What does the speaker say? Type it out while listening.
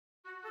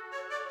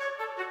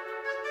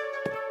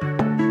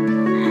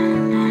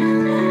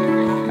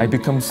I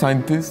become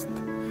scientist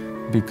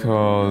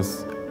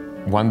because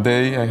one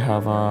day I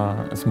have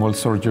a small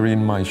surgery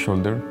in my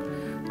shoulder,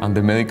 and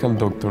the medical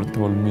doctor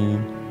told me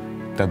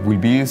that it will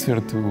be easier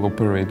to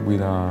operate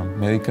with a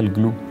medical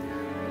glue.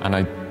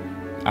 And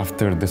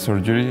after the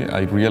surgery,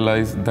 I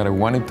realized that I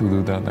wanted to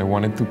do that. I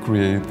wanted to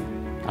create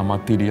a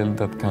material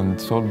that can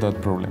solve that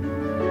problem.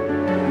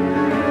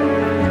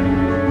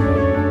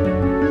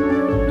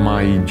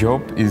 My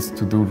job is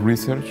to do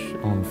research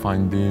on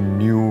finding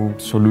new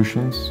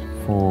solutions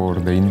for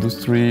the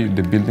industry,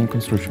 the building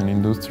construction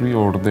industry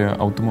or the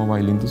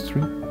automobile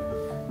industry.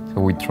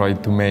 So we try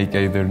to make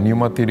either new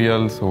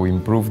materials or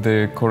improve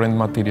the current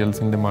materials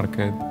in the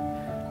market,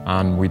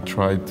 and we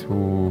try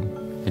to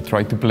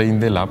play in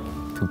the lab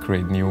to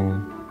create new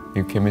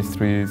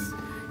chemistries,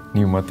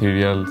 new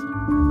materials.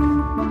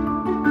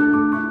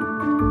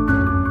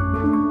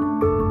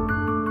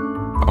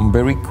 I'm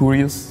very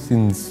curious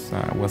since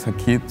I was a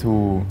kid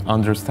to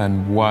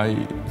understand why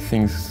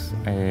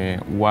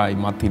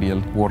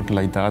materials work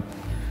like that,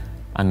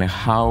 and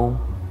how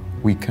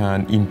we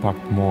can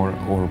impact more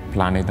our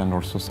planet and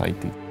our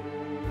society.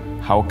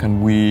 How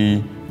can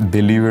we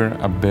deliver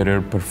a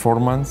better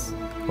performance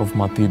of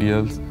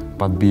materials,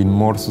 but being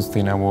more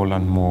sustainable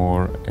and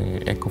more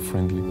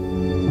eco-friendly?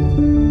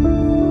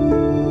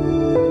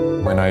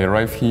 When I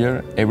arrive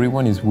here,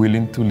 everyone is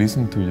willing to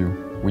listen to you,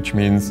 which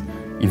means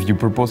if you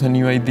propose a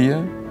new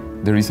idea,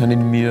 there is an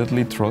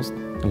immediately trust,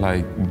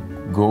 like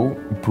go,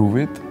 prove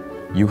it.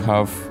 You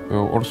have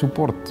our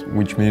support,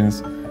 which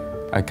means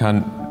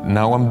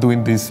now I'm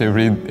doing this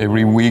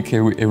every week,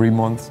 every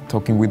month,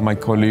 talking with my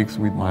colleagues,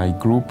 with my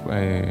group,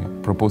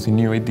 proposing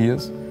new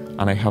ideas,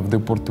 and I have the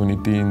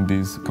opportunity in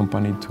this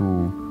company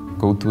to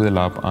go to the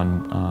lab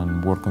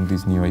and work on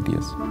these new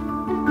ideas.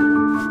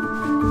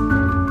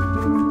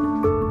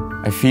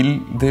 I feel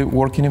the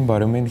working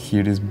environment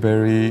here is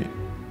very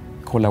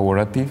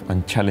collaborative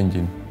and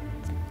challenging.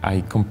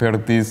 I compare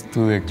this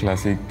to the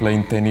classic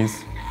playing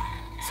tennis,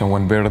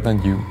 someone better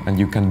than you, and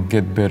you can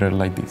get better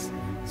like this.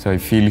 So I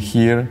feel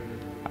here,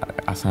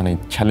 as a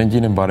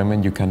challenging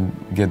environment, you can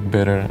get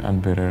better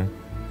and better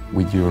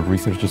with your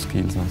research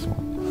skills and so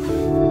on.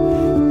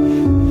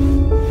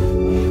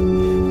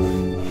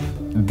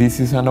 This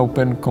is an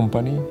open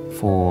company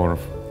for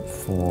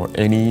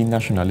any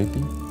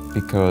nationality,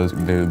 because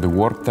the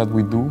work that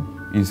we do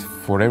is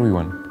for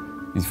everyone.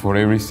 It's for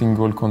every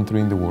single country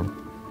in the world.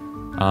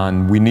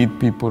 And we need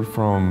people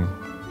from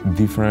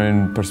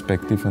different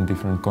perspectives and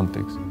different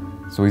contexts.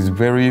 So it's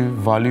very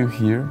valued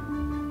here,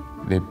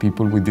 the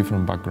people with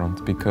different backgrounds,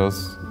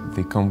 because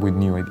they come with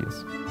new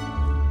ideas.